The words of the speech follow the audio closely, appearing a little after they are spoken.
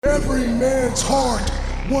Every man's heart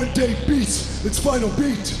one day beats its final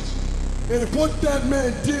beat. And if what that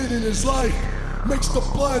man did in his life makes the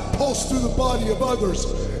blood pulse through the body of others,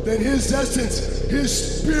 then his essence,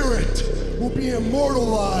 his spirit, will be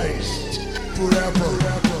immortalized forever.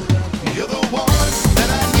 You're the one that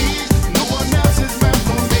I need, no one else is meant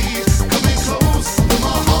for me. Coming close to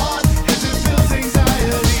my heart as it feels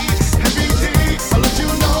anxiety. Every day I'll let you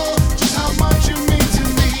know just how much you mean to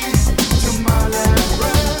me. To my last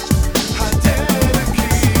breath, I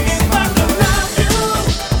dedicate. If I could love you,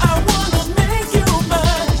 I wanna make you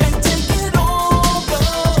mine and take it all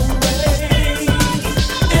away.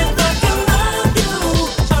 If I could love you,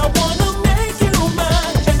 I wanna make you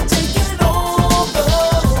mine and take it all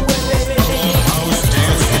away. House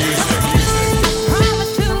dance music.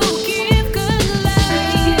 Promise to give good love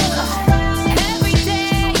every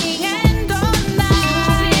day and all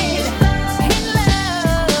night. In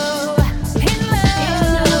love,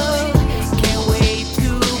 can't wait to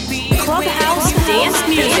be Clubhouse dance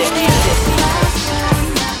music.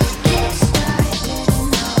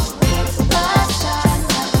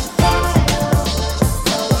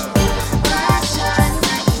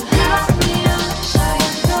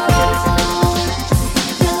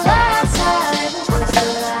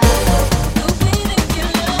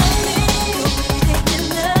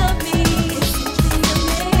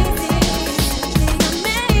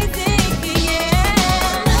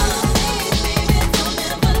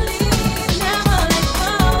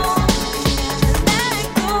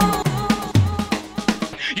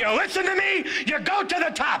 You listen to me, you go to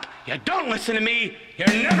the top. You don't listen to me, you're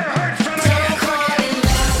never heard from again.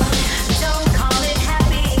 Don't call it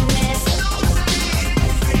happiness.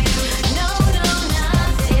 No,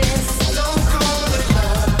 not this. Don't call it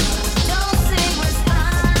love. Don't say we're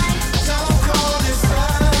fine. Don't call this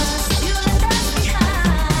us. You left us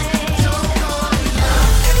behind. Don't call it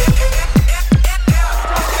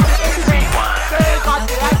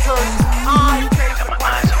Got my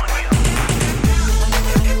eyes on you.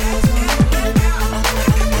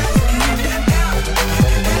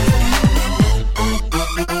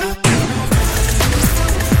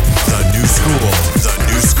 The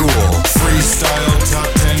new school, freestyle top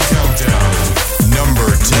 10 countdown, number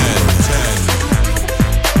 10.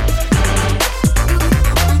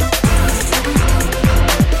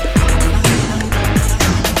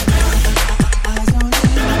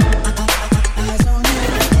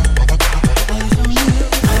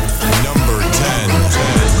 Number 10.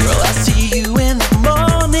 Girl, I see you in the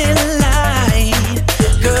morning light.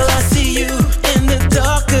 Girl, I see you in the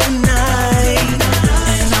dark of night.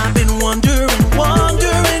 And I've been wondering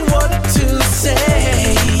what to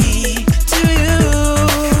say to you.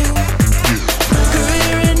 Girl,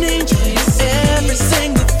 you're an angel in every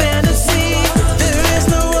single fantasy. There is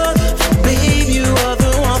no other, babe, you are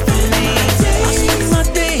the one for me. I spend my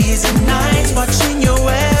days and nights watching your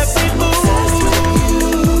every move.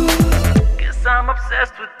 Guess I'm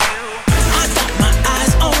obsessed with you. I got my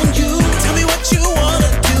eyes on you. Tell me what you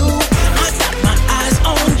wanna do. I got my eyes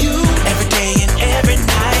on you every day and every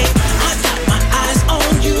night. I got my eyes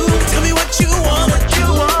on you. Tell me what you wanna do.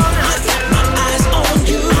 I got my eyes on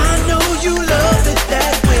you. I know you love it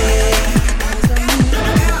that way.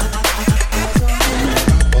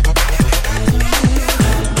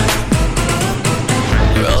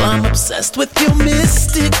 Girl, I'm obsessed with your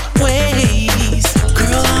mystic ways.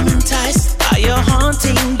 Girl, I'm enticed by your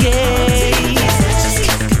haunting gaze. Just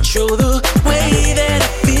can't control the way that I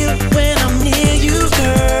feel when I'm near you,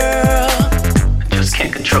 girl. Just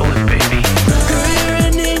can't control it, baby. Girl, you're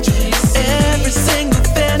an angel in every single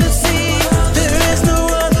fantasy. There is no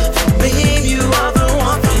other, babe, you are the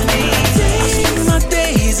one for me. I spend my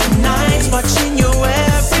days and nights watching your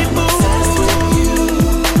every move.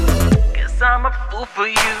 Guess I'm a fool for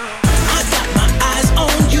you. I got my eyes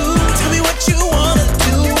on you. Tell me what you wanna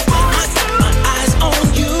do. I got my eyes on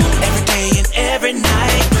you every day and every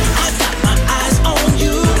night. I got my eyes on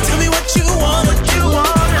you. Tell me what you wanna do.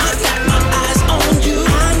 I got my eyes on you.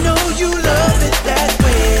 I know you love it that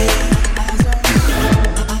way.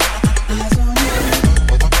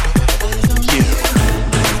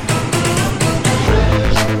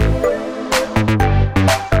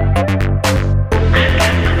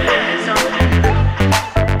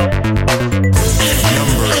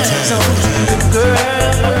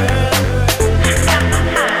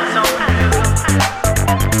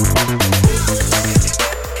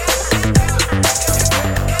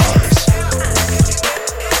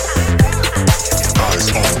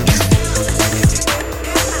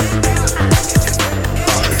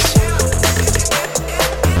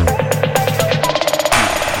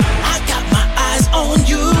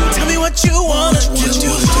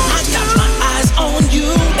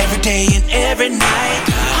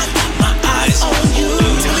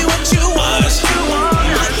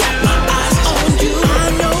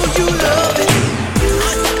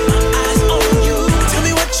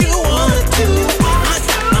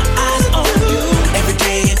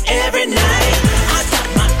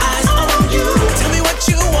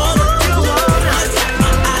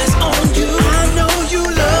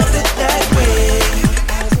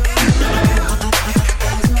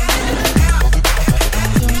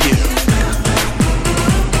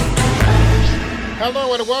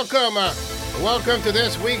 welcome. Welcome to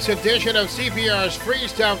this week's edition of CPR's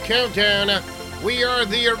Freestyle Countdown. We are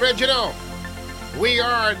the original. We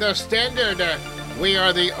are the standard. We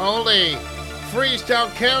are the only Freestyle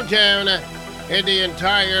Countdown in the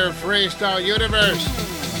entire freestyle universe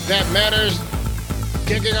that matters.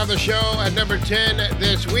 Kicking off the show at number 10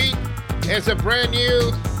 this week is a brand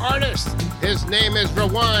new artist. His name is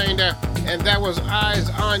Rewind, and that was Eyes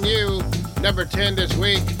on You, number 10 this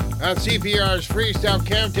week on CPR's Freestyle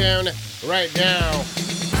Countdown right now.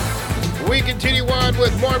 We continue on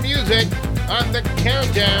with more music on the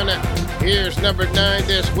countdown. Here's number 9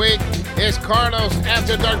 this week. It's Carlos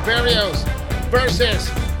After Dark Barrios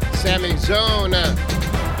versus Sammy Zone.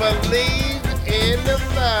 Believe in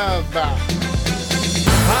Love. I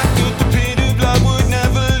thought the pain of love would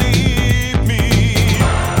never leave me.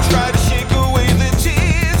 Try to shake away the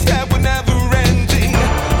tears that were never ending.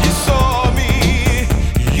 You saw me,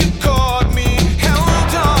 you caught me,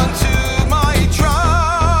 held on to my trust.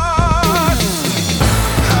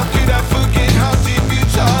 How could I forget how deep you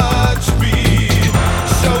touched me?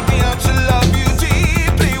 Showed me how to love you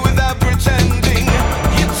deeply without pretending.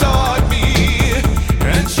 You taught me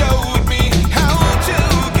and showed me how to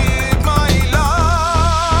give my love.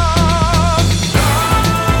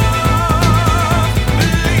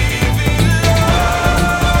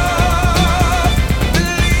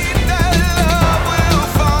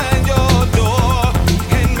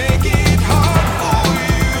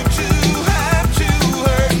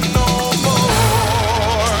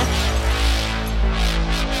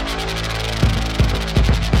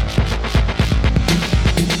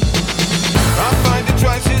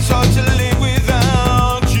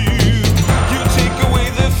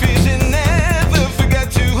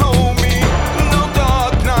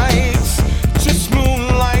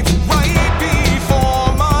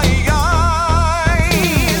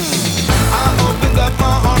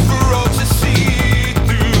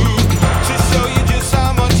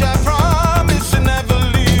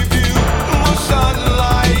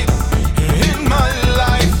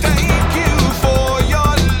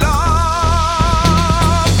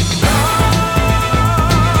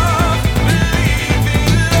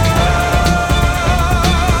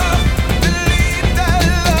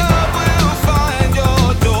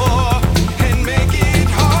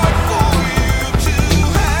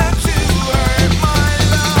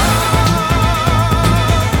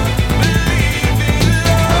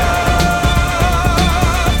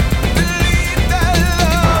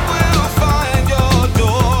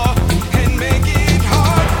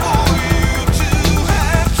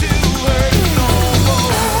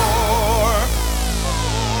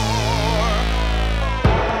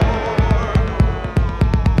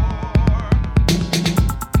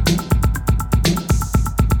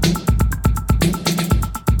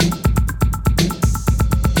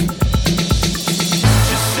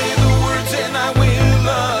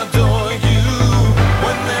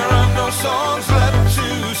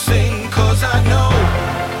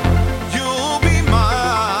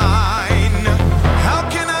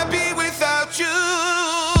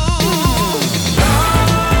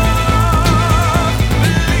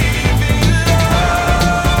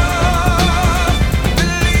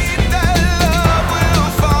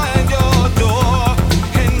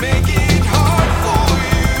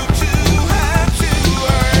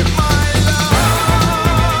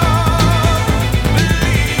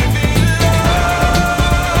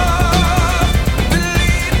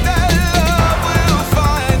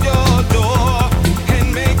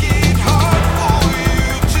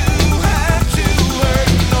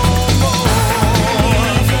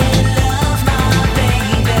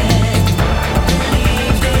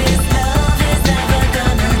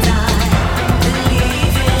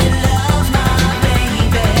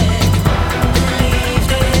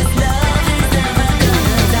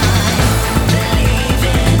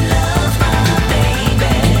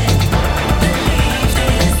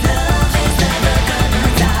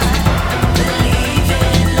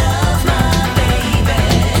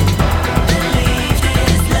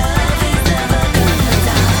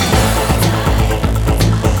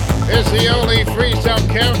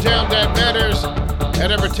 Countdown that matters. At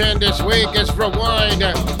number 10 this week is Rewind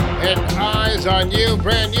and Eyes on You,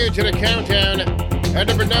 brand new to the countdown. At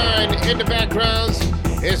number 9 in the backgrounds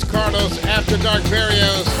is Carlos After Dark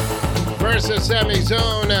Barrios versus Sammy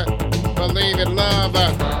Zone. Believe in Love,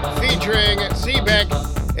 featuring Seebeck,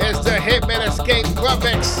 is the Hitman Escape Club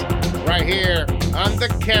Mix right here on the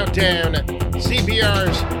countdown.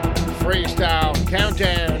 CPR's Freestyle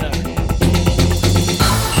Countdown.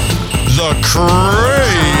 The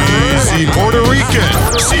Crazy Puerto Rican.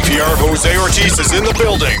 CPR Jose Ortiz is in the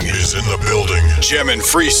building. Gem and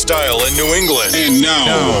freestyle in New England. And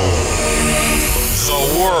now, the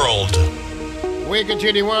world. We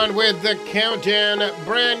continue on with the countdown.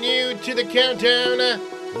 Brand new to the countdown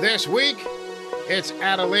this week, it's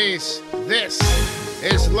Adelise. This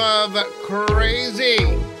is Love Crazy.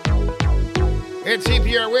 It's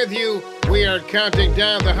CPR with you. We are counting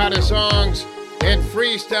down the hottest songs in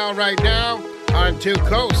freestyle right now on two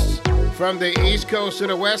coasts, from the East Coast to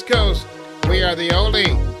the West Coast. We are the only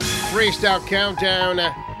freestyle countdown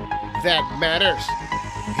that matters.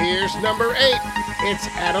 Here's number 8. It's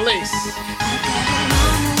Adelise.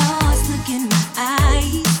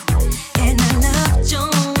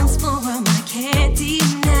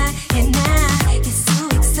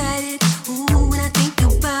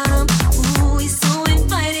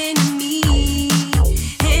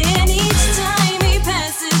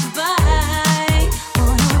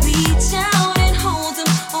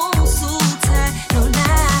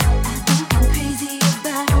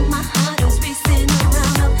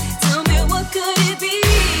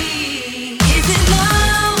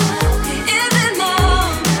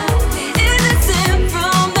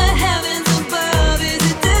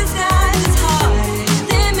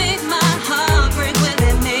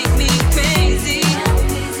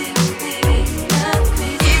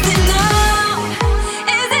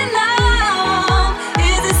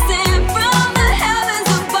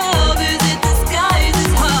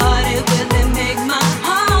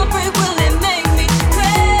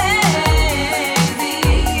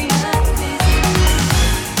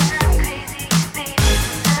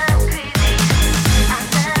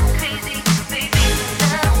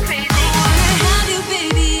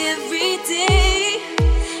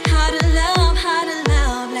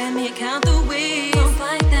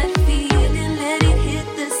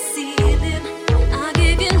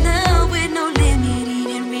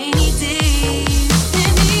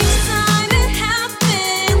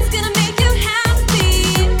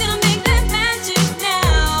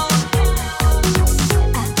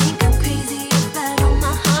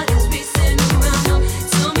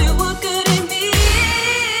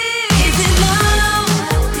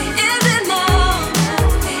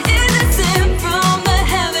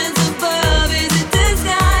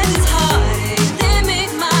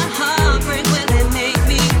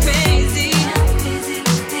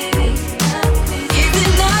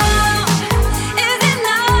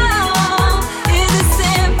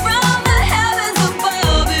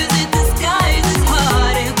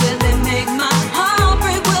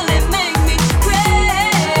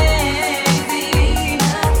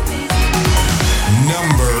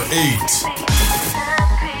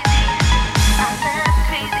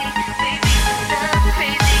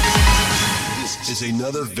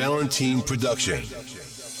 Another Valentine production.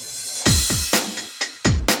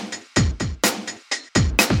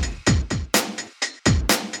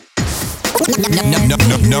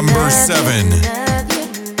 Number 7.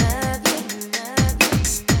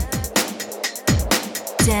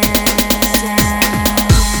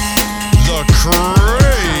 The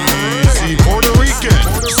Crazy Puerto Rican.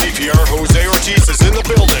 CPR Jose Ortiz is in the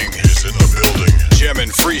building. Gem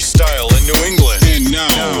and freestyle in New England. And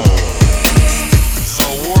now, the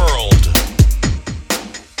world.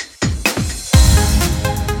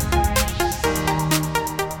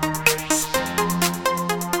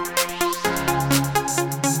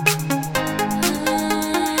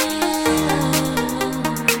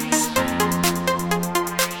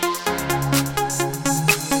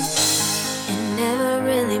 It never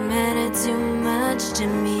really mattered too much to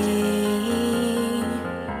me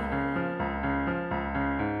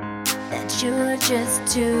that you were just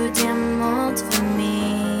too damn old for me.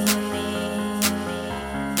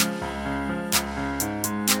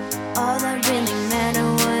 All that really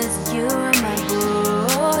mattered was you were my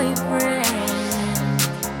boyfriend.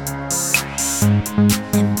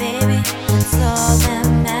 And baby, that's all that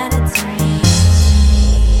mattered to me.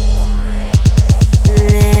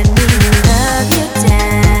 Let me love you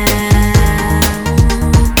down,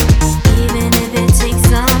 even if it takes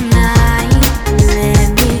all night. Let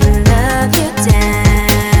me love you down.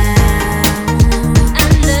 I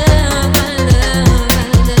love, I love, I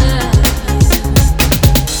love.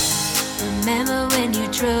 Remember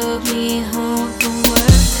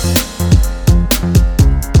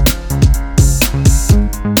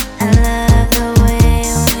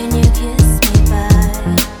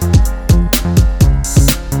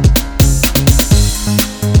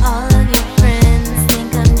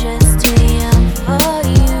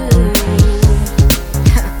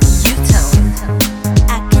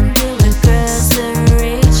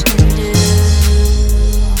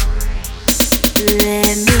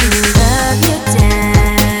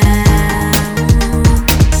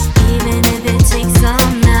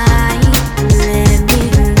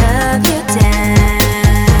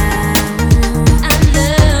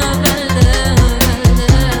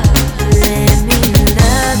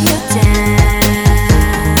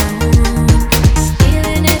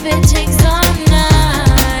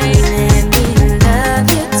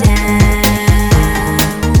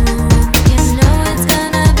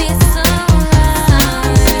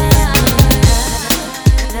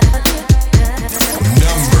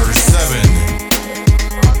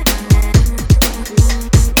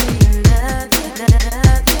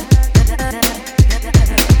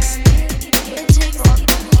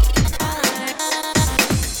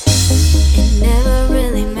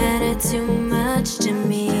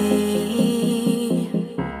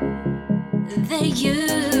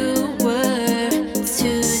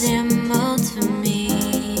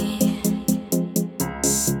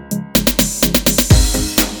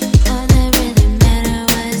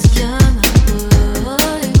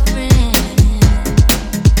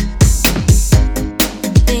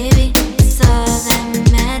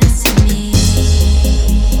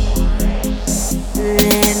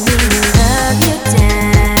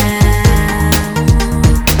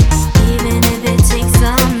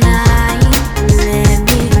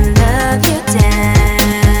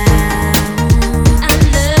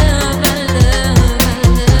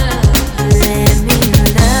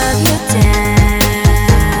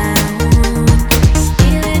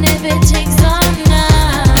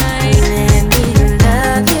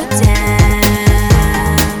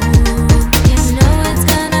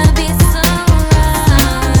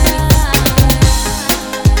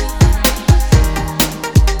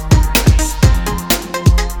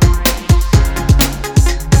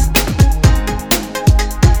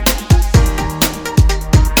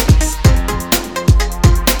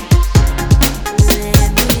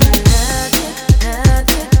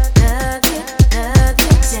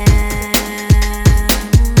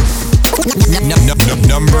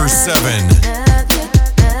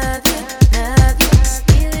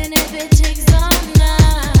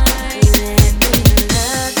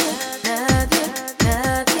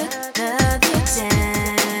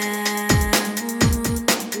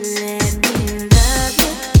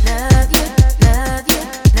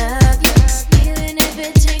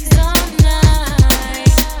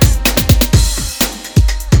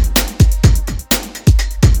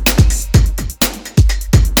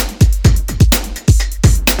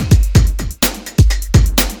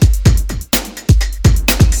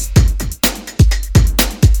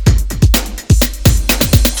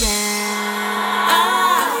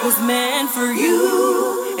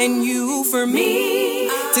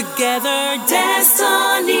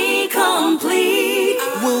destiny complete.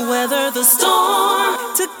 We'll weather the storm.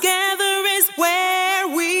 Together is where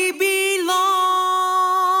we belong.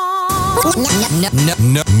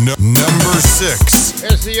 Number 6.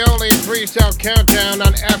 It's the only freestyle countdown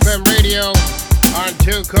on FM radio on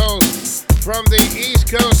two coasts. From the East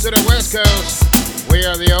Coast to the West Coast, we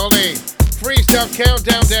are the only freestyle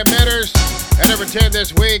countdown that matters. At number 10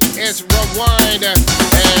 this week, it's Rewind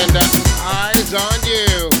and Eyes on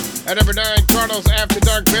You. At number 9, Carlos After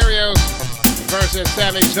Dark Barrios versus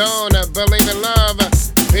Sammy Tone, Believe in Love,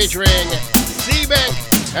 featuring C-Bank.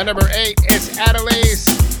 At number 8, it's Adelise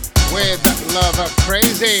with Love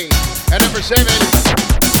Crazy. At number 7,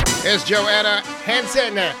 it's Joanna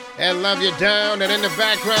Hansen and Love You Down. And in the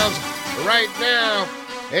background right now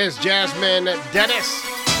is Jasmine Dennis.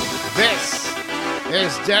 This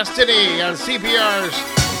is Destiny on CPR's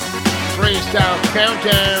Freestyle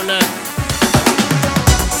Countdown.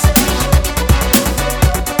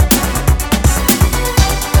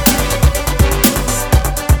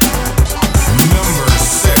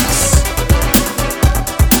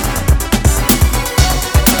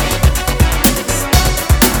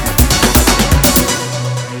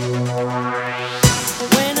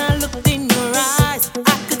 When I looked in your eyes,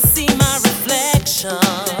 I could see my reflection.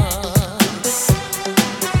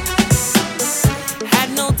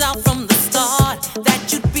 Had no doubt from the start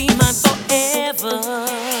that you'd be mine forever.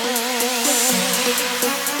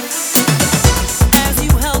 As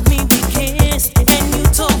you held me, we kissed, and you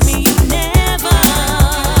told me you'd never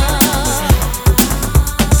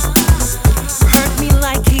hurt me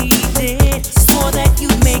like he did. Swore that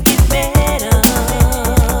you'd make it better.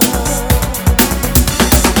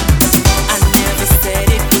 I never said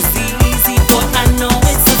it was easy, but I know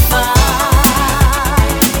it's a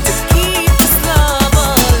fight to keep this love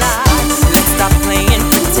alive. Let's stop playing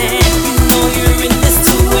pretend. You know you're in this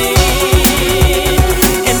to win,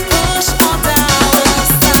 and push all doubt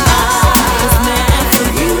aside. I was meant for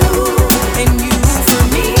you, and you for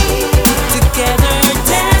me. Together,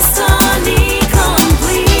 destiny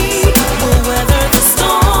complete. We'll weather the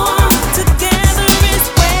storm. Together is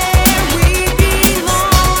where we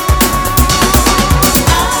belong. I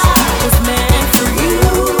was meant for you,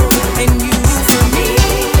 and you for me.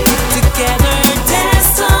 Together,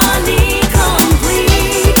 destiny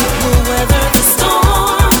complete. We'll weather the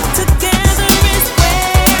storm. Together is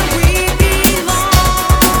where we belong.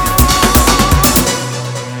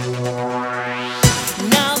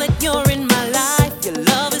 Now that you're in my life, your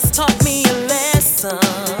love has taught me a lesson.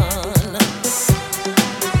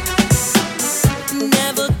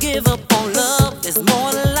 Never give up on love. There's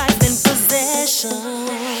more to life than possession.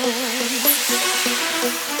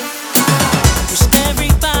 Pushed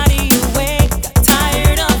everybody away. Got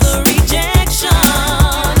tired of the rejection.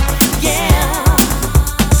 Yeah,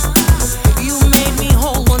 you made me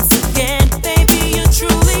whole once again. Baby, you're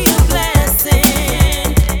truly a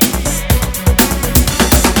blessing.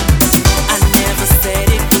 I never said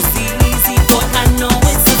it was easy, but I know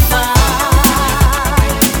it's a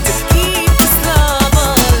fight to keep this love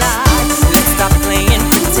alive. Let's stop playing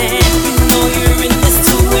pretend. You know you're in this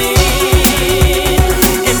to win,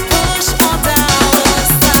 and push all doubt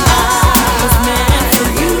aside. I was meant for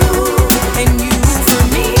you, and you for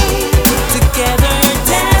me. Together,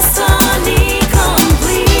 destiny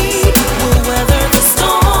complete. We'll weather the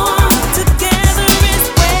storm. Together is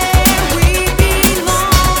where we belong.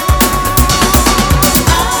 I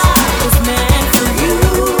was meant for you,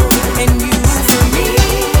 and you for me.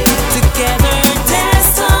 Together,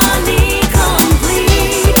 destiny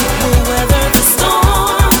complete. We'll weather the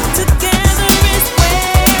storm. Together is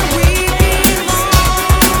where we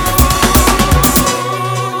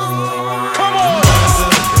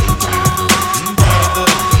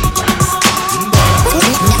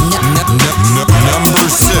Number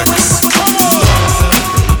 6. I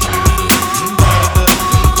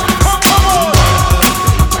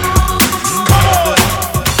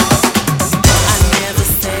never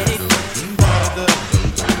said it.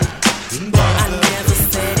 I never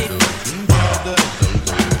said it.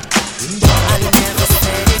 I never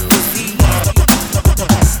said it was easy.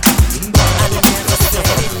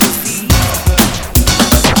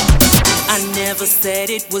 I never said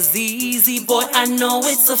it was easy, boy. I know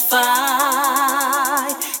it's a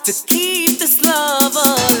fight to keep this love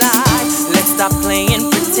alive. Let's stop playing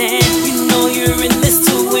pretend. You know you're in this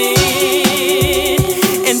to win,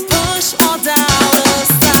 and push all doubt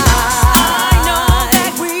aside. I know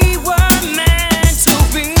that we were meant to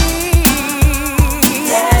be.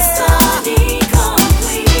 Destiny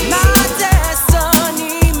complete. My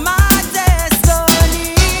destiny, my destiny.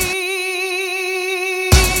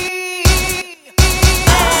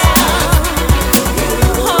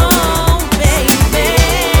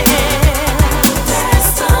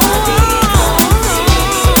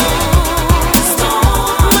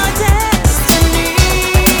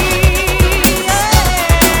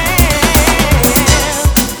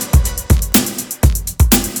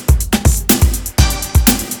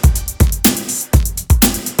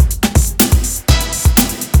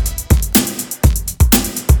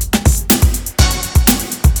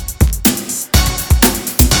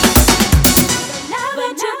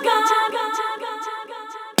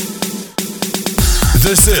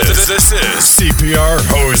 This is CPR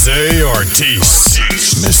Jose Ortiz.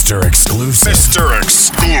 Mr. Exclusive.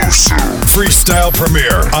 Freestyle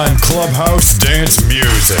premiere on Clubhouse Dance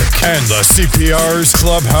Music and the CPR's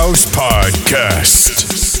Clubhouse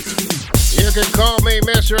Podcast. You can call me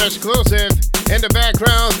Mr. Exclusive. In the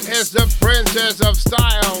background is the Princess of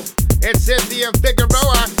Style. It's Cynthia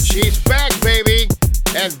Figueroa. She's back, baby.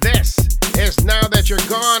 And this is Now That You're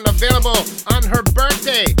Gone, available on her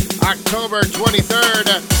birthday, October 23rd,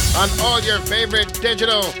 on all your favorite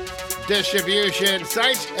digital distribution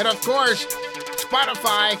sites. And of course,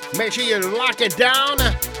 Spotify. Make sure you lock it down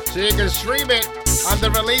so you can stream it on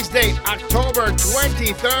the release date, October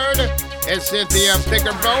 23rd. It's Cynthia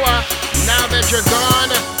Figueroa. Now That You're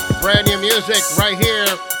Gone. Brand new music right here,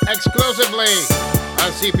 exclusively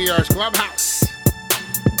on CPR's Clubhouse.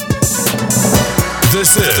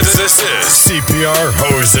 This is CPR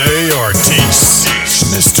Jose Ortiz.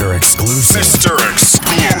 Mr. Exclusive.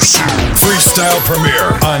 Freestyle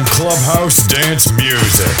premiere on Clubhouse Dance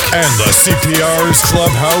Music and the CPR's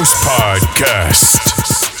Clubhouse Podcast.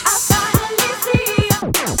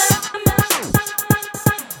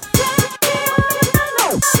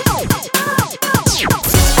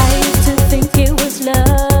 I used to think it was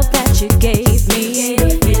love that you gave me.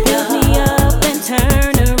 You built me up and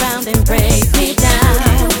turned around and break me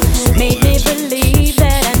down. Made me believe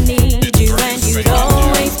that I need you and you'd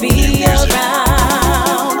always be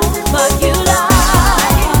around. But you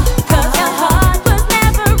lied, 'cause your heart was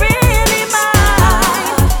never really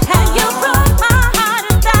mine. And you broke my heart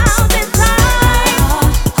 1,000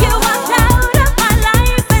 times. You walked out of my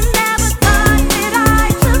life and never thought that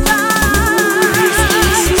I'd survive.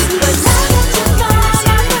 But now that you're gone, I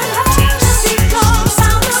could hardly be gone.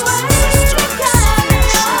 Found a way to carry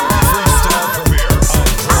on.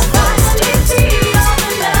 I finally see all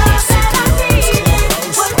the love that I needed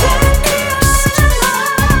was in me all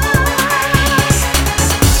along.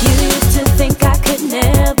 You used to think I could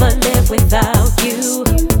never live without you.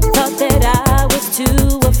 Thought that I was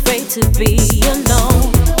too afraid to be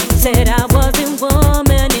alone. Said I wasn't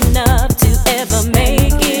woman enough to ever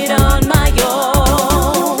make it on my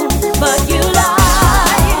own. But you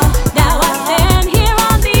lied. Now I stand here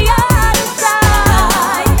on the other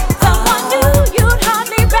side. Someone new you'd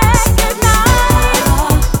hardly recognize.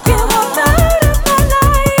 You walked out of my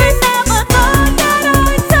life and never thought that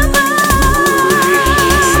I'd survive.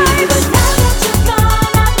 But now that you're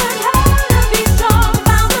gone, I could hardly be strong.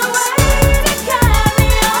 Found a way to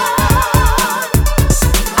carry on.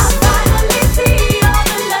 I finally see all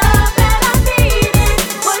the love that I needed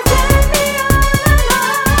was in me all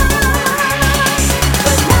along.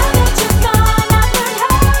 But now that you're gone, I could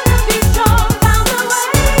hardly be strong. Found a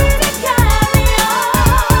way to carry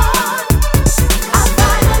on. I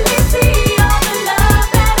finally see all the love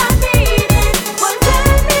that I needed was in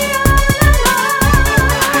me all along.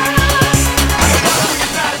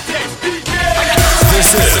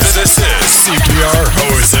 This is CPR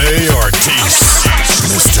Jose Ortiz.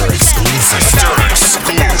 Mr. Exclusive.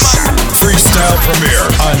 Freestyle premiere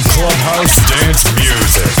on Clubhouse Dance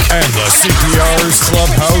Music and the CPR's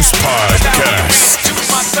Clubhouse Podcast.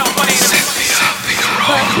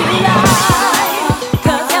 But you lied,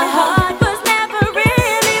 'cause your heart was never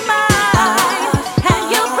really mine. And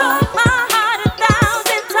you broke my heart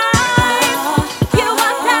 1,000 times. You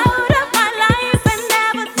walked out of my life and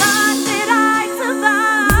never thought that I'd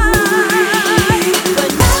survive. But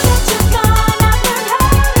now that you're gone, I could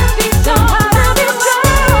hardly be strong. A way to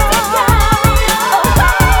carry on. I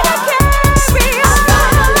finally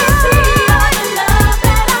see all the love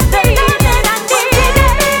that I needed was in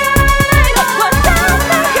me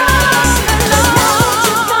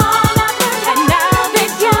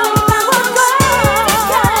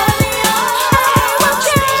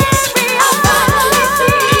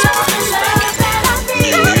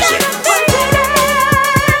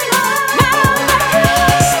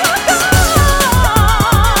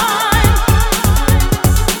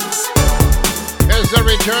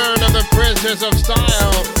Princess of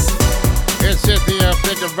Style. It's Cynthia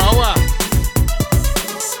Figueroa.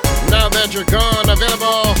 Now That You're Gone,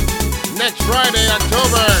 available next Friday,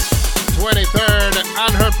 October 23rd,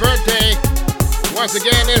 on her birthday. Once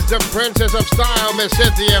again, it's the Princess of Style, Miss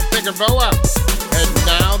Cynthia Figueroa. And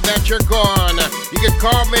Now That You're Gone, you can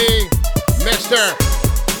call me Mr.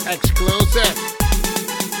 Exclusive.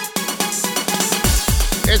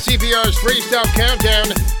 It's CPR's Freestyle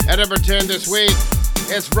Countdown at number 10 this week.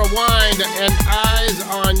 It's Rewind and Eyes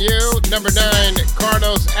on You. Number 9,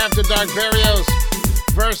 Carlos After Dark Barrios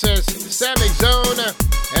versus Sammy Zone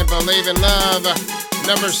and Believe in Love.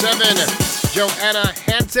 Number 7, Joanna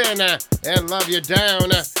Hansen and Love You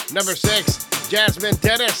Down. Number 6, Jasmine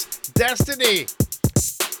Dennis, Destiny.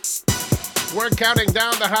 We're counting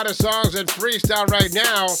down the hottest songs in freestyle right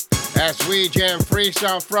now as we jam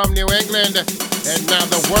freestyle from New England and now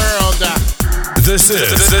the world. This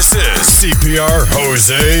is CPR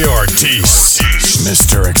Jose Ortiz.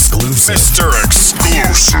 Mr. Exclusive.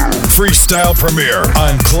 Freestyle premiere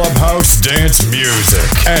on Clubhouse Dance Music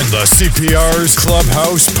and the CPR's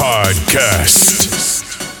Clubhouse Podcast.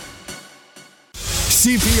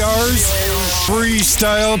 CPR's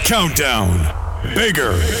Freestyle Countdown.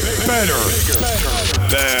 Bigger, better.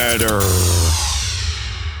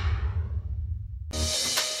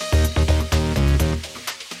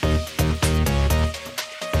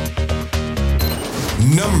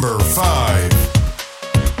 Number 5.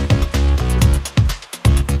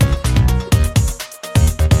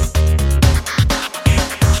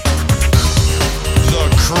 The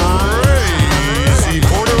Crazy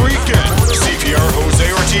Puerto Rican. CPR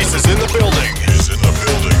Jose Ortiz is in the building.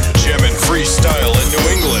 Jamming freestyle in New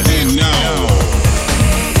England. And now,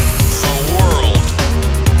 the world.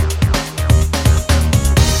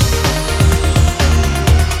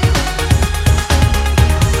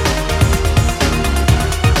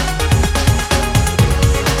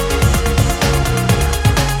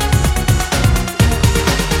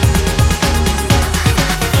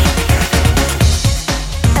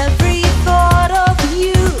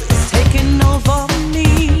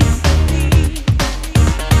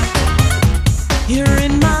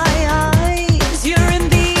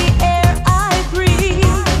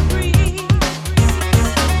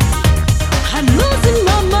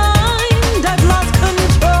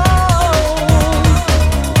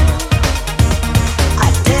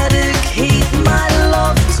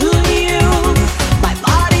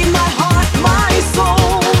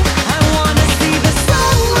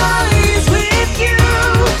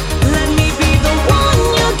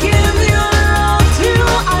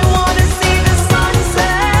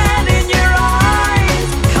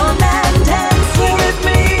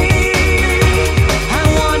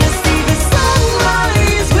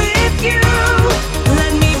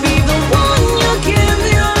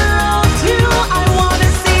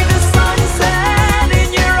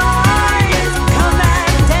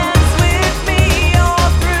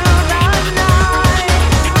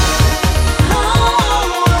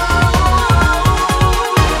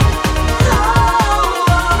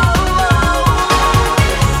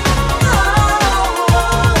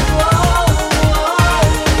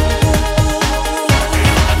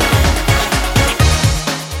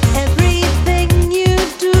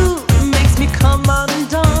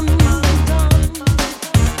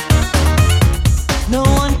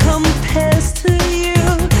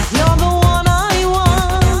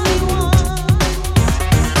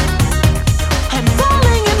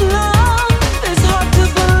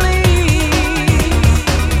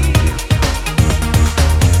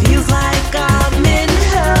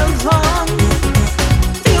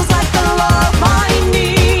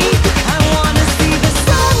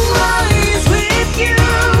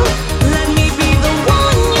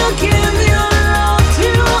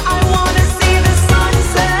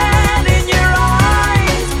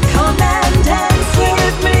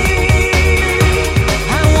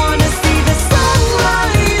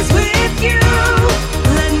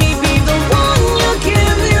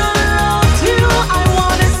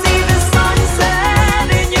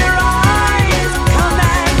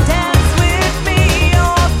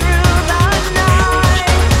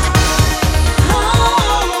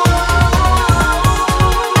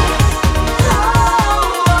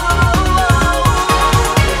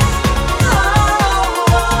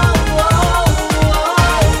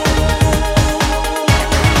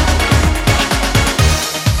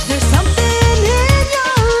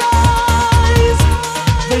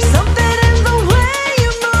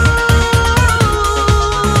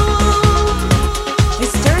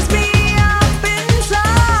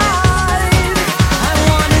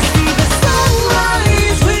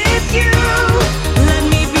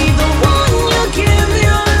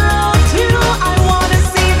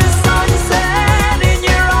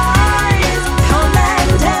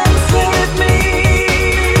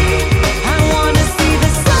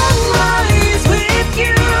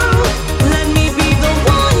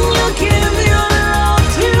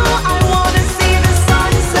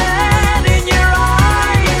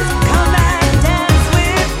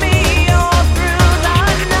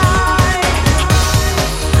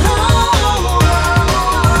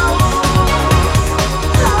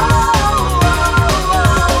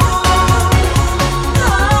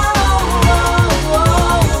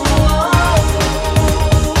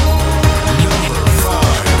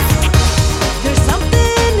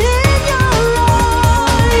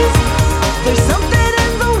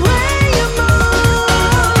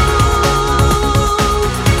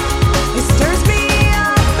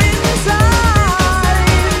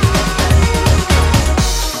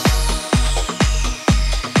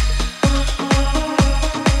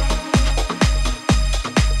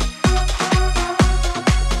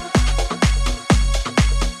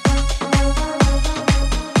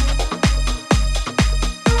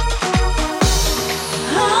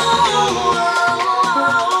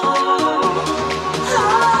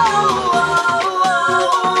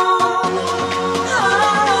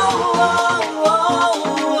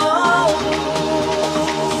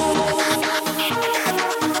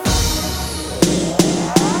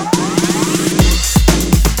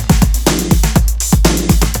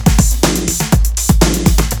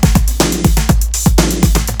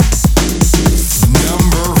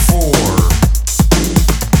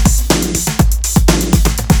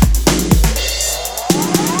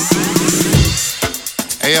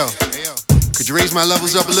 you raise my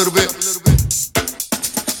levels up a little bit?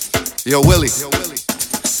 Yo, Willie.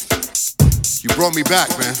 You brought me back,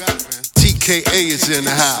 man. TKA is in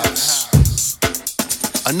the house.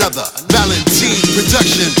 Another Valentine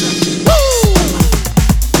production. Woo!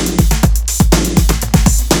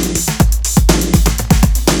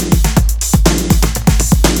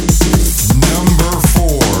 Number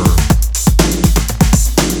 4.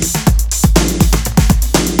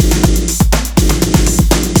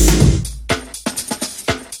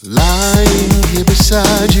 Lying here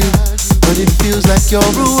beside you, but it feels like you're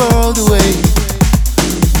a world away.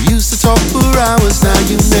 We used to talk for hours, now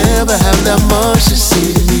you never have that much to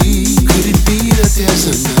say to me. Could it be that there's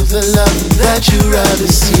another love that you'd rather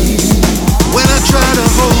see? When I try to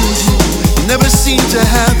hold you, you never seem to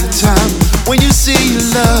have the time. When you say you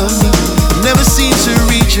love me, you never seem to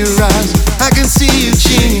reach your eyes. I can see you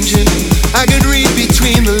changing, I can read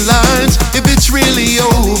between the lines. If it's really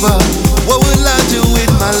over, what will I do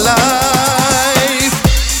with my life?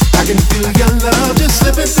 I can feel your love just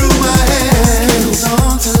slipping through my hands. Try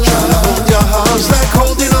to hold your arms like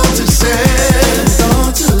holding on to sand.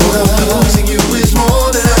 Losing you is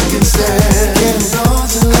more than I can stand.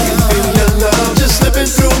 I can feel your love just slipping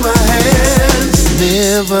through my hands.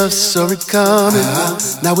 Never saw it coming.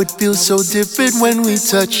 Now it feels so different when we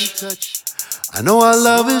touch. I know our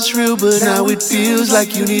love is real, but now it feels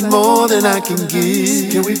like you need more than I can give.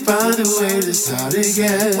 Can we find a way to start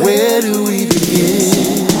again? Where do we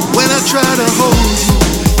begin? When I try to hold you,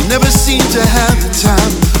 you never seem to have the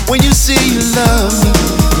time. When you say you love me,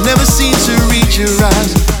 you never seem to reach your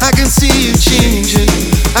eyes. I can see you changing,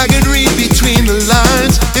 I can read between the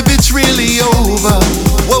lines. If it's really over,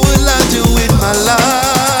 what will I do with my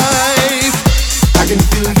life? I can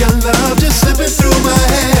feel your love just slipping through my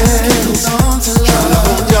hands. Try to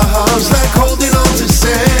hold your arms like holding on to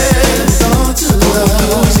sand.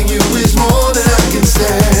 Losing you is more than I can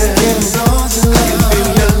stand. I can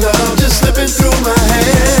feel your love just slipping through my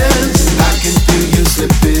hands. I can feel you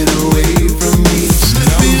slipping away from me.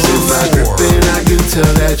 Slipping my grip and I can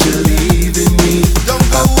tell that you're leaving me.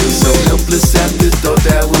 I feel so helpless at the thought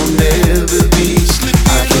that we'll never be.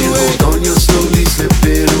 I can't hold on, you're slowly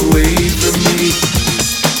slipping away from me.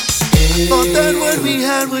 Thought that what we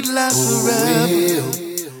had would last forever,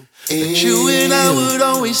 that you and I would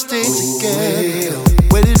always stay together.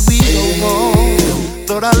 Where did we go wrong?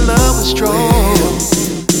 Thought our love was strong,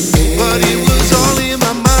 but it was all in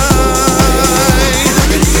my mind. I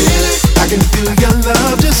can feel it, I can feel your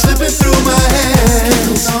love just slipping through my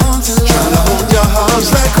hands. Try to hold your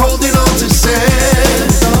arms like holding on to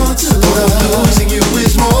sand. Losing you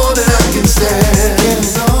is more than I can stand.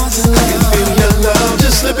 I can feel your love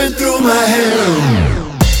just slipping through my hands.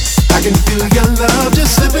 I can feel your love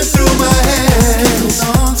just slipping through my hands.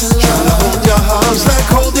 Try to hold your arms like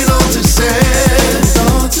holding on to sand.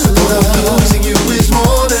 Losing you is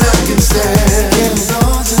more than I can stand.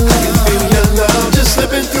 I can feel your love just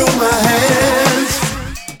slipping through my hands.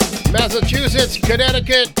 Massachusetts,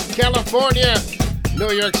 Connecticut, California,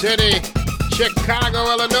 New York City, Chicago,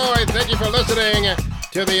 Illinois. Thank you for listening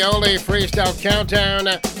to the only Freestyle Countdown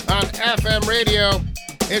on FM radio.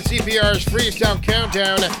 It's CPR's Freestyle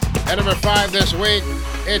Countdown. At number 5 this week,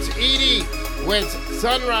 it's Edie with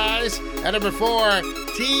Sunrise. At number 4,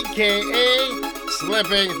 TKA,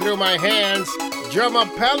 Slipping Through My Hands.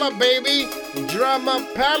 Drumapella, baby,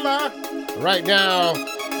 Drumapella. Right now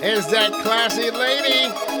is that classy lady,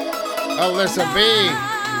 Alyssa B.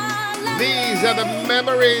 These are the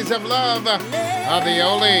memories of love on the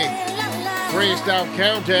only Freestyle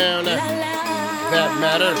Countdown that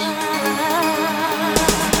matters.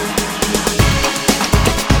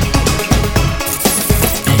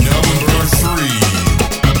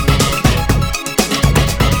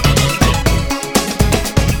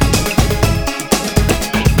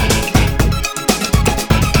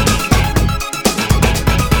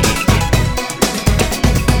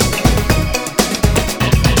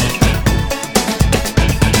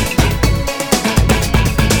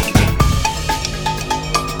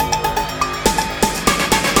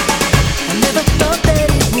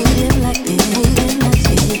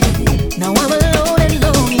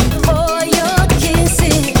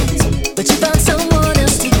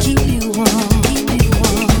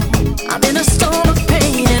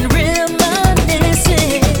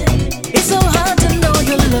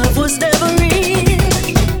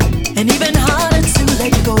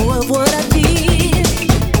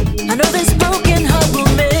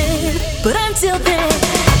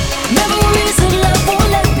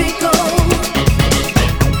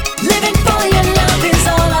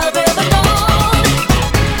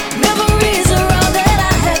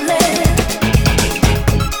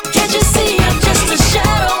 Can't you see I'm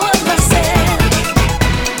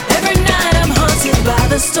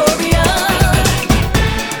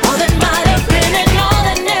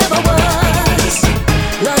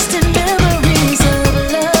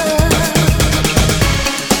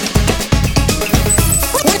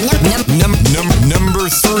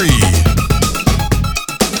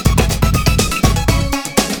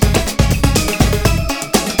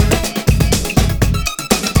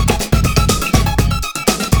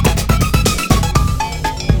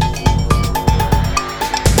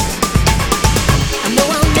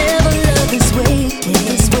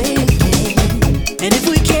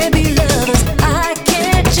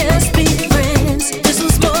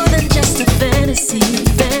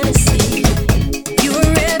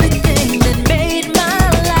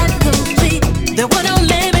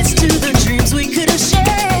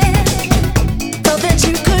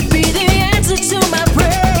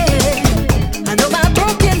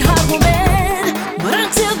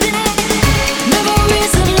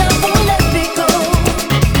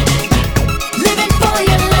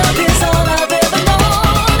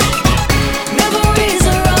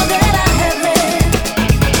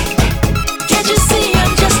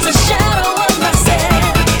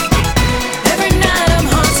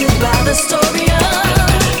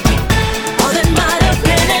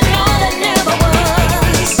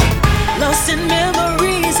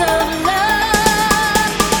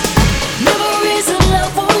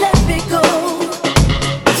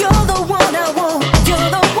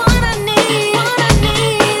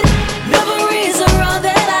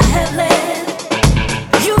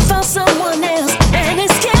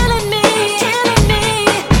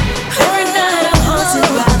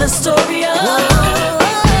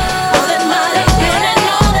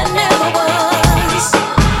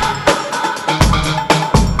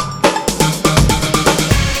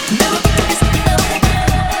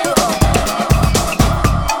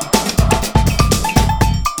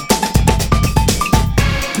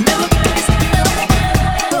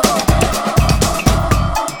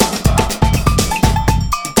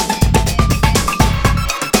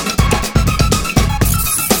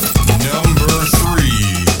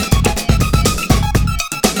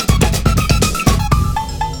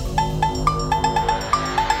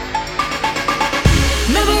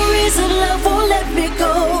love won't let me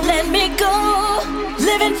go, let me go.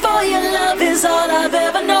 Living for your love is all I've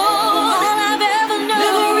ever known. All I've ever known.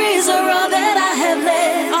 Memories are all that I have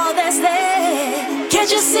left, all that's there.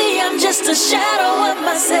 Can't you see I'm just a shadow of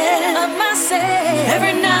myself, of myself.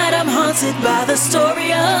 Every night I'm haunted by the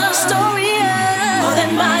story of all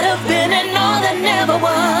that might have been and all that never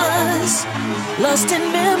was. Lost in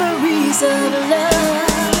memories of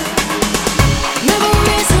love.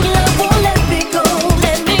 Memories of love won't let me go,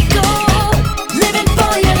 let me go. Living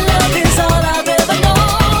for your love is all I've ever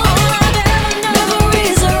known.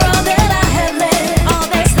 Memories are all that I have left, all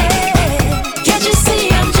that's there. Can't you see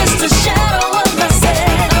I'm just a shadow of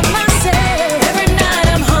myself, of myself. Every night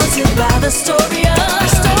I'm haunted by the story of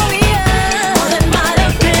all that might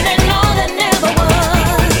have been and all that never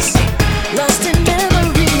was. Lost in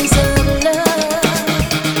memories of love.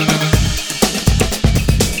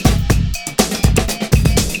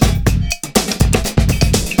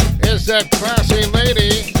 Is that classy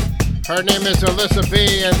lady? Her name is Alyssa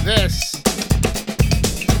B, and this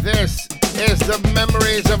is the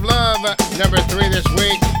Memories of Love, number 3 this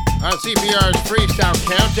week on CPR's Freestyle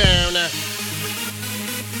Countdown.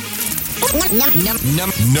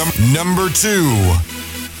 Number 2.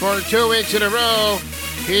 For 2 weeks in a row,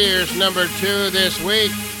 here's number 2 this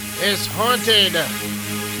week. Is Haunted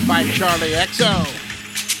by Charlie XO.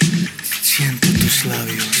 Siento tus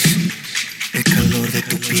labios, el calor de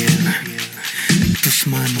tu piel, tus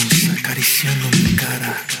manos acariciando mi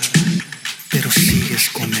cara, pero sigues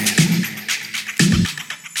con él.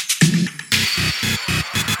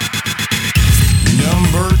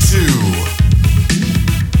 Number 2.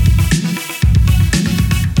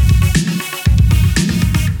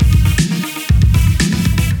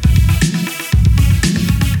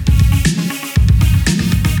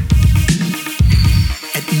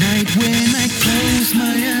 When I close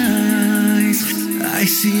my eyes, I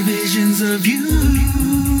see visions of you,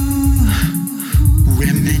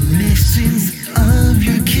 reminiscence of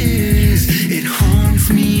your kiss. It haunts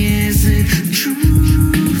me, is it true?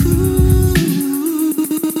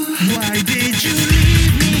 Why did you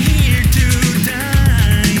leave me here to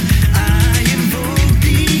die? I invoke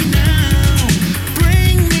thee now,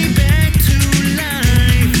 bring me back to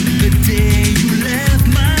life. The day you left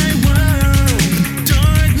my world,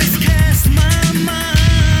 darkness cast my mind.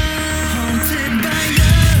 Haunted by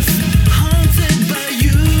us, haunted by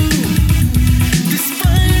you. This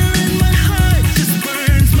fire in my heart just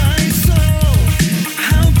burns my soul.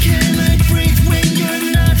 How can I breathe when you're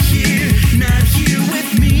not here with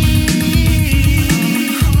me?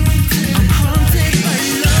 I'm haunted by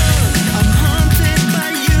love, I'm haunted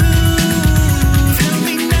by you. Tell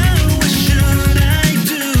me now, what should I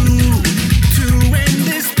do to end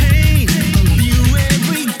this pain of you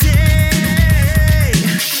every day?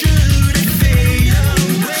 Should it fade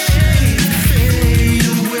away?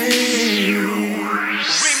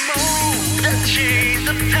 Remove the chains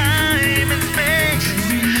of time and space,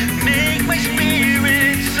 make my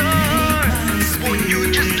spirit soar. Won't you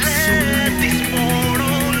just let these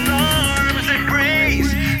mortal arms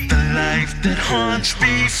embrace the life that haunts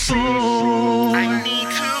these souls? I need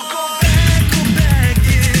to go back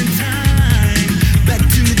in time, back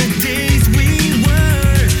to the days we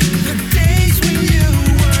were, the days when you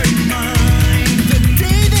were mine, the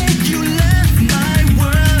day that you left my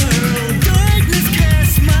world, darkness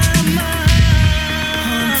cast my mind.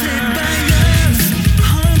 Haunted by us,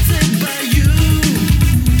 haunted by you.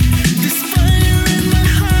 This fire in my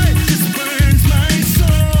heart just burns my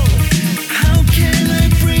soul. How can I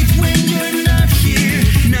breathe when you're not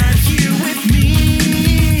here with me?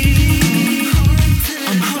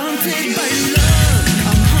 I'm haunted by love,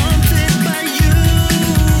 I'm haunted by you.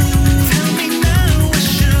 Tell me now, what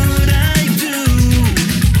should I do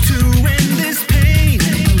to end this pain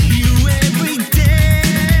of you every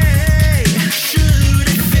day? Should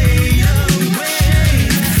it fade away?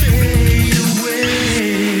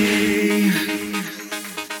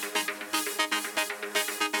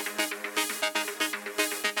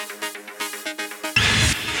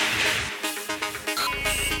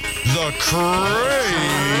 The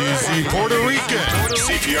crazy Puerto Rican.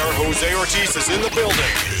 CPR Jose Ortiz is in the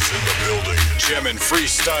building. Jamming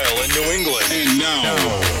freestyle in New England. And now,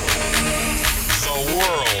 the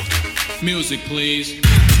world. Music, please.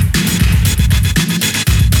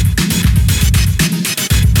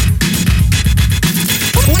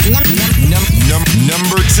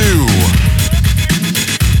 Number 2.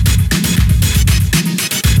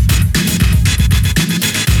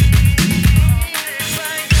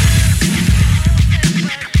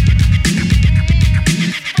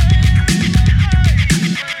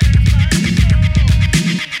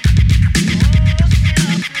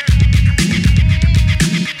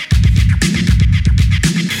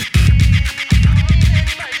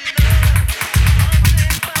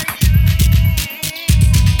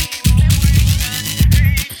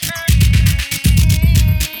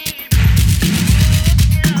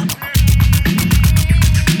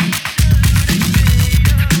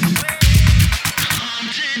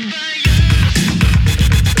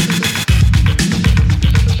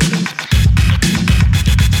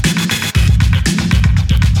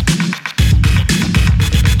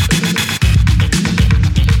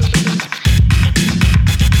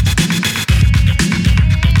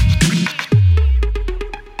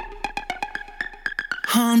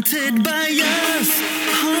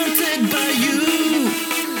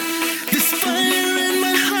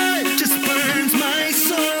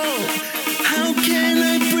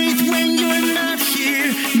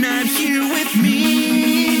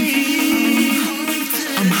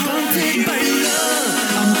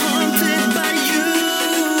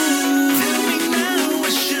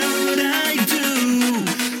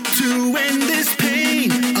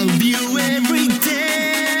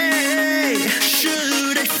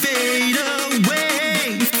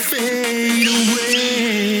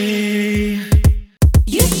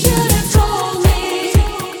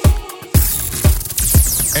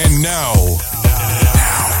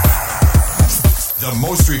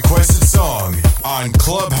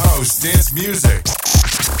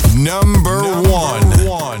 Number one.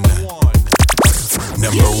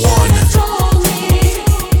 Number one.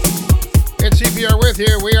 It's CPR with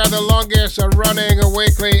you. We are the longest running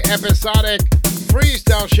weekly episodic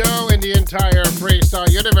freestyle show in the entire freestyle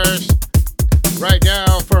universe. Right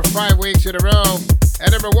now for 5 weeks in a row.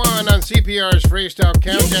 At number one on CPR's Freestyle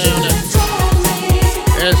Countdown.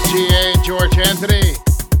 SGA George Anthony.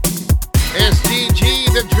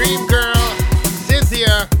 SDG the Dream Girl.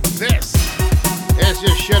 Cynthia. This is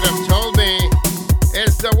You Should Have Told Me.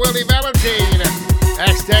 It's the Willie Valentine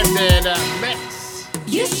Extended Mix.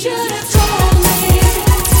 You should have told me.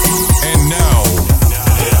 And now,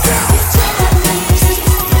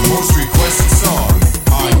 the most requested song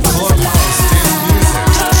on Clubhouse Dance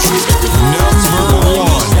Music. Number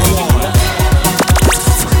one.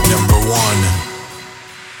 Number one.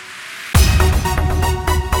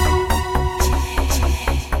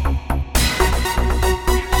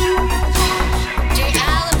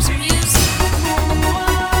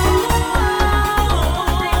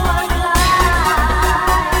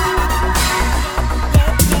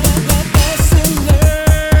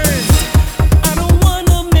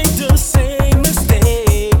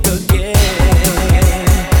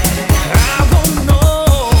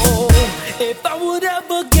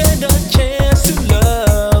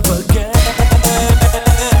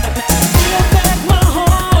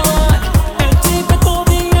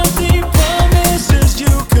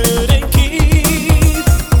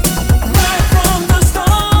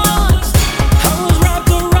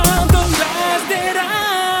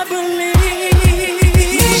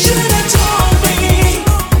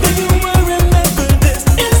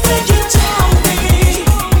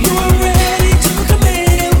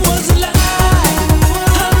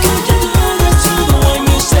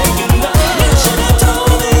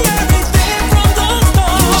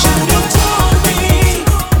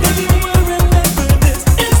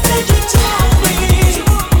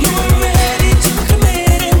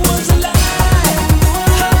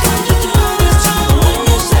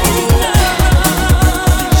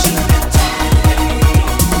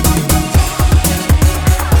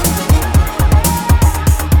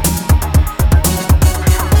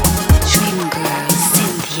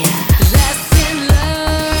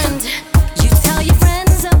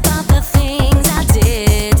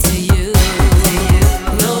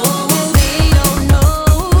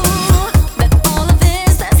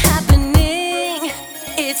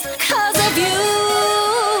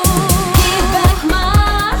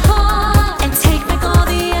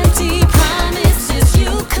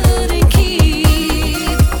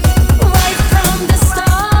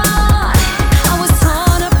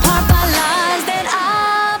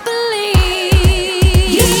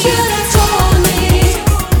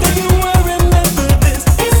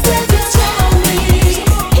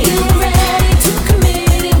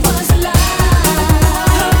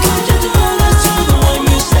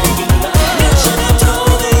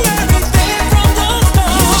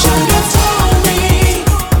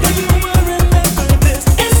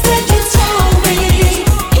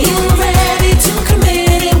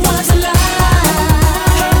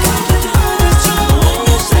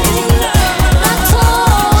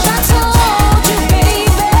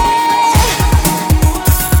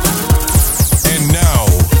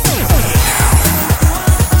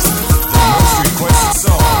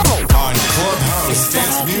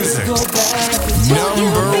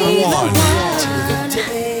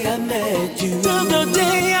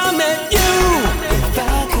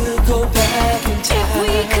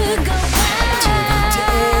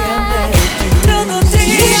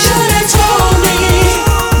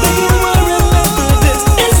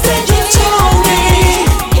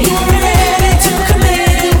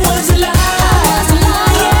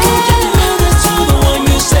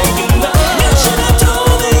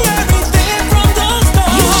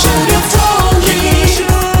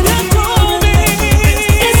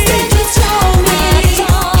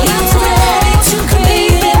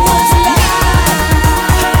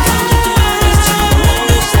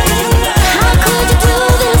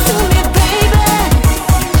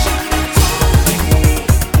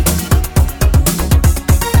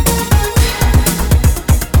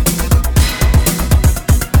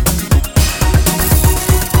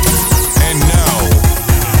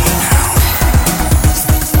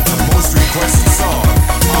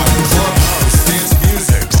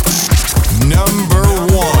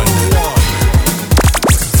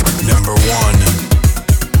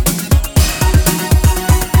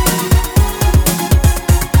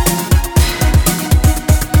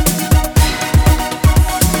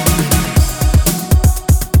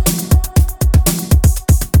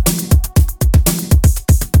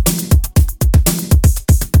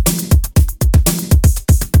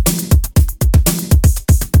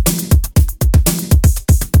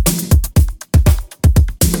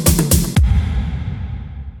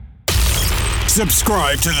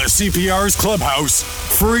 subscribe to the CPR's Clubhouse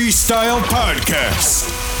Freestyle Podcast.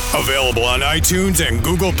 Available on iTunes and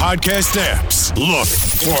Google Podcast apps. Look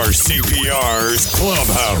for CPR's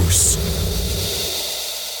Clubhouse.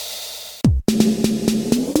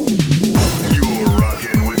 You're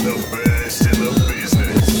rocking with the best in the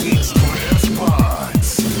business. It's Chris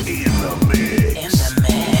Potts in the mix.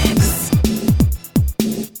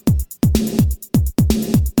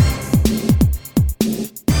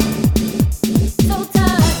 So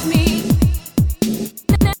touch me.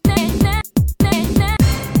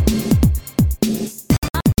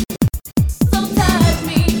 So touch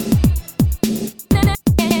me.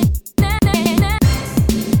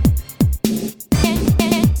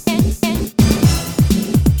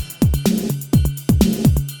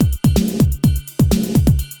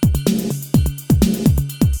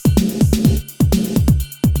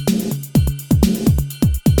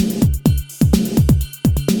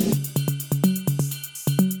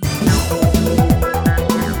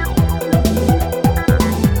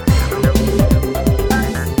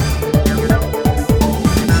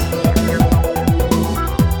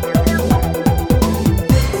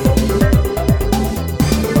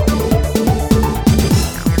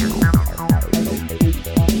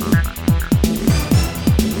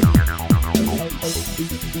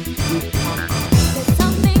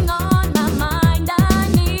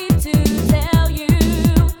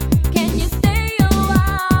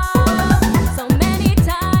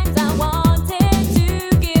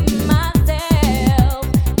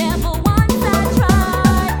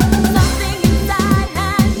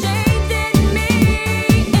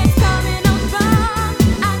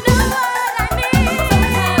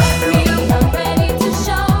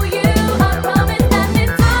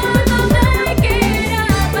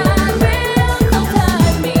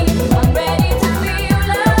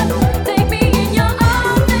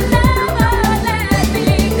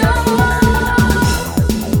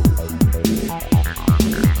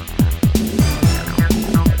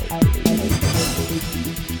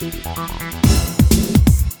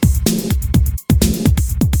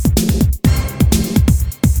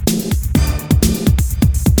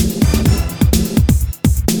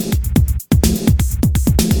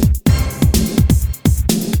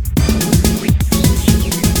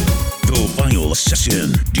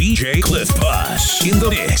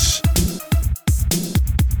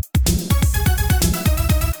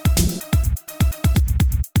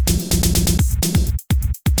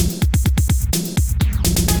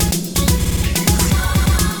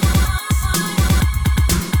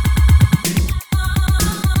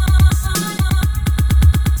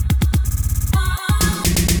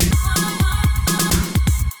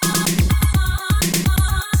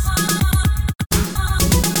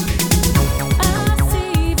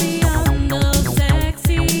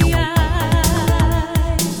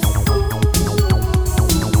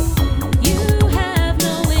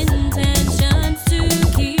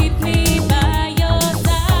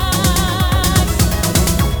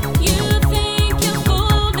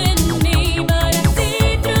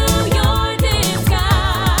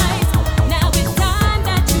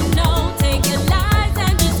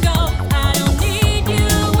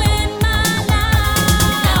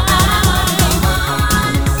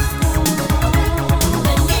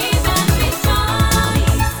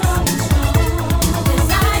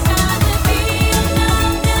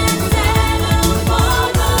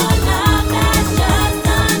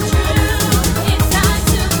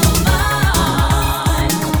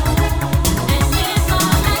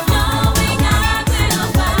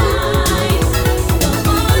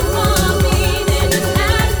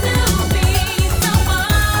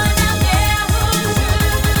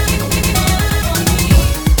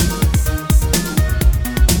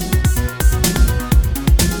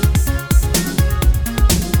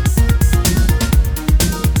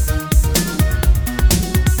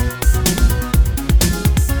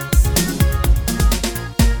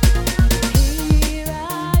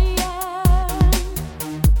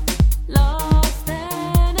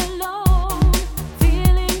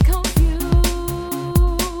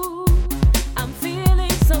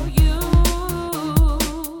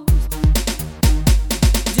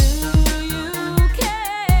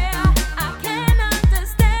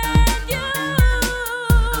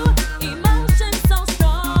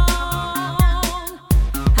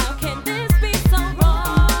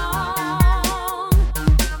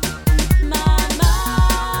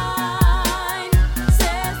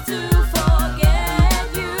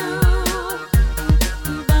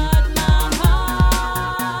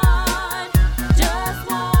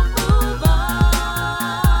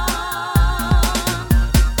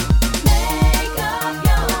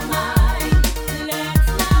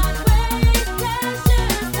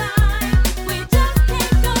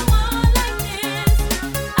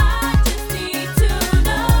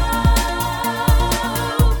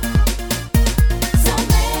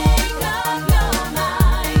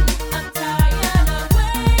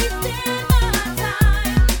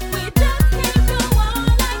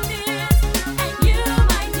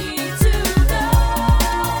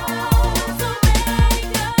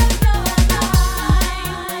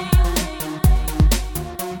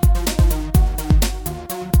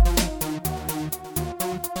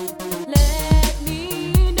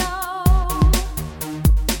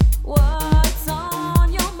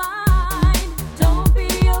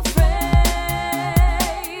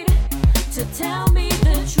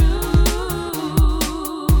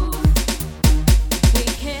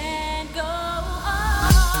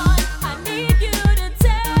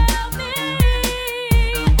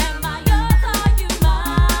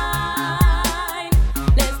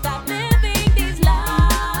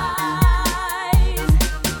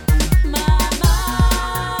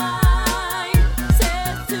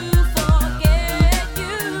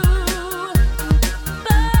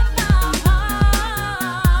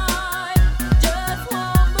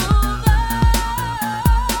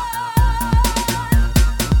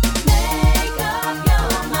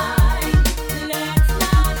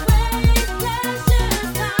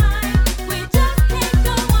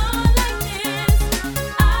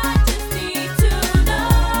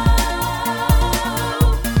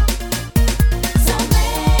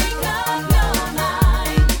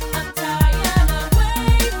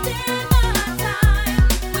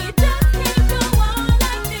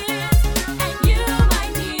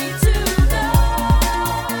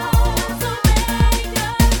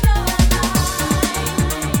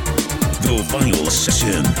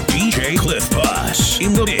 session. DJ Cliff Boss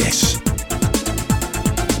in the mix.